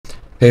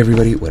Hey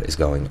everybody, what is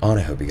going on?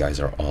 I hope you guys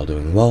are all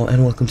doing well,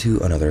 and welcome to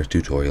another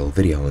tutorial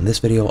video. In this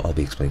video, I'll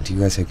be explaining to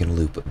you guys how you can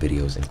loop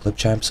videos in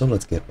Clipchamp, so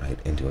let's get right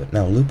into it.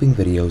 Now, looping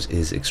videos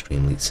is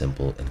extremely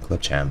simple in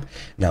Clipchamp.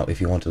 Now,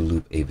 if you want to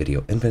loop a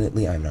video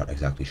infinitely, I'm not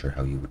exactly sure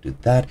how you would do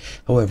that.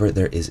 However,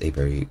 there is a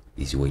very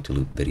easy way to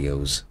loop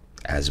videos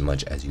as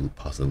much as you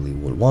possibly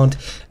would want,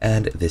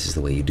 and this is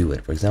the way you do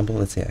it. For example,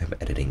 let's say I'm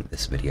editing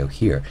this video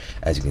here.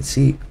 As you can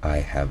see, I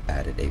have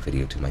added a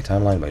video to my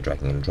timeline by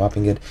dragging and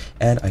dropping it,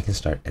 and I can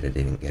start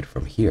editing it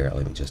from here.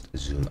 Let me just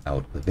zoom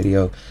out the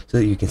video so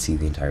that you can see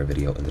the entire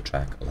video in the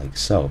track like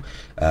so.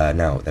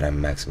 Now that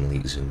I'm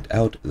maximally zoomed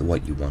out,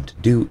 what you want to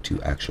do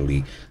to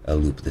actually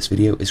loop this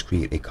video is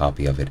create a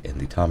copy of it in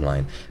the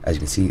timeline. As you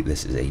can see,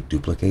 this is a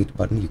duplicate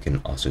button. You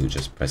can also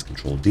just press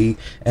Ctrl D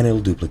and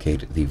it'll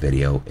duplicate the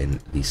video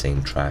in the same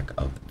track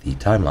of the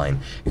timeline.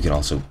 You can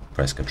also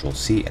press Ctrl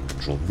C and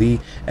Ctrl V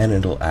and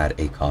it'll add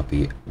a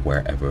copy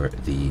wherever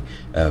the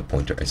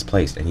pointer is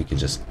placed, and you can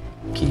just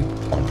keep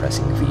on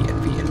pressing V and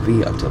V and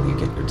V until you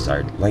get your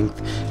desired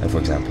length. And for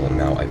example,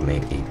 now I've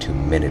made a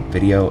 2-minute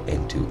video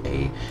into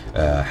a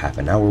half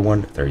an hour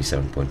one,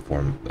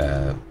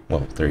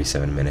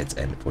 37 minutes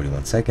and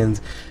 41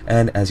 seconds.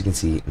 And as you can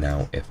see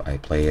now, if I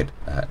play it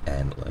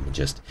and let me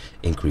just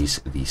increase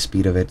the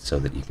speed of it so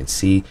that you can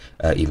see,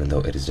 even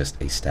though it is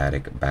just a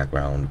static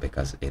background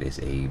because it is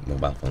a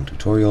mobile phone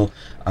tutorial,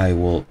 I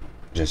will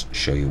just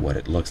show you what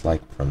it looks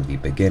like from the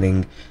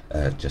beginning.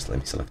 Just let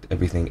me select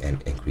everything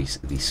and increase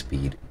the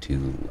speed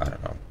to, I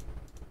don't know,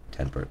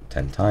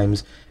 10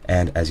 times.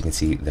 And as you can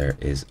see, there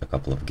is a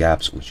couple of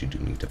gaps which you do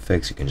need to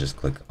fix. You can just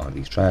click on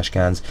these trash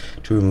cans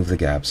to remove the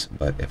gaps,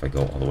 but if I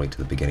go all the way to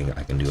the beginning,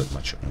 I can do it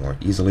much more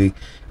easily.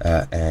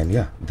 And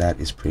yeah, that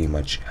is pretty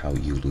much how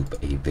you loop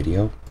a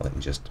video. Let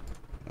me just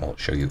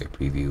show you a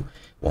preview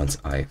once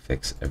I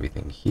fix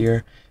everything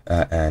here,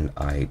 and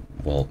I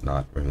will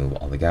not remove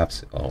all the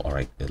gaps.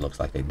 Alright, it looks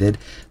like I did,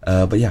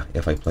 but yeah,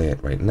 if I play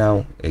it right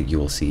now, you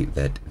will see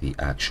that the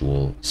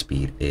actual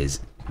speed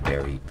is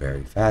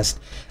very fast,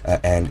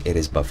 and it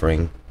is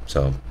buffering,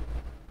 so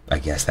I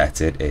guess that's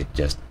it. It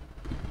just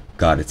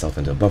got itself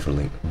into a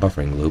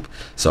buffering loop,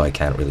 so I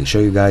can't really show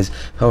you guys.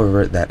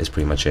 However, that is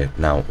pretty much it.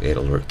 Now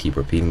it'll keep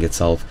repeating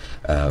itself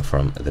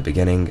from the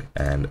beginning,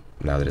 and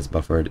now that it's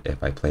buffered,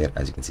 if I play it,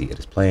 as you can see, it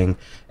is playing,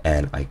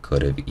 and I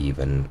could have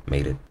even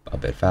made it a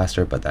bit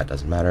faster, but that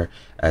doesn't matter.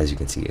 As you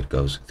can see, it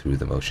goes through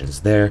the motions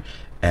there,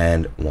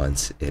 and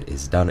once it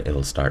is done,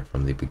 it'll start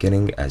from the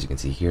beginning. As you can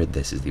see here,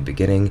 this is the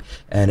beginning,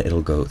 and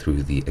it'll go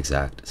through the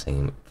exact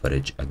same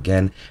footage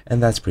again,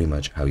 and that's pretty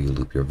much how you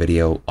loop your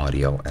video,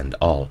 audio, and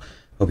all.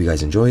 Hope you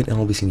guys enjoyed, and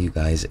I'll be seeing you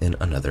guys in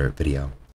another video.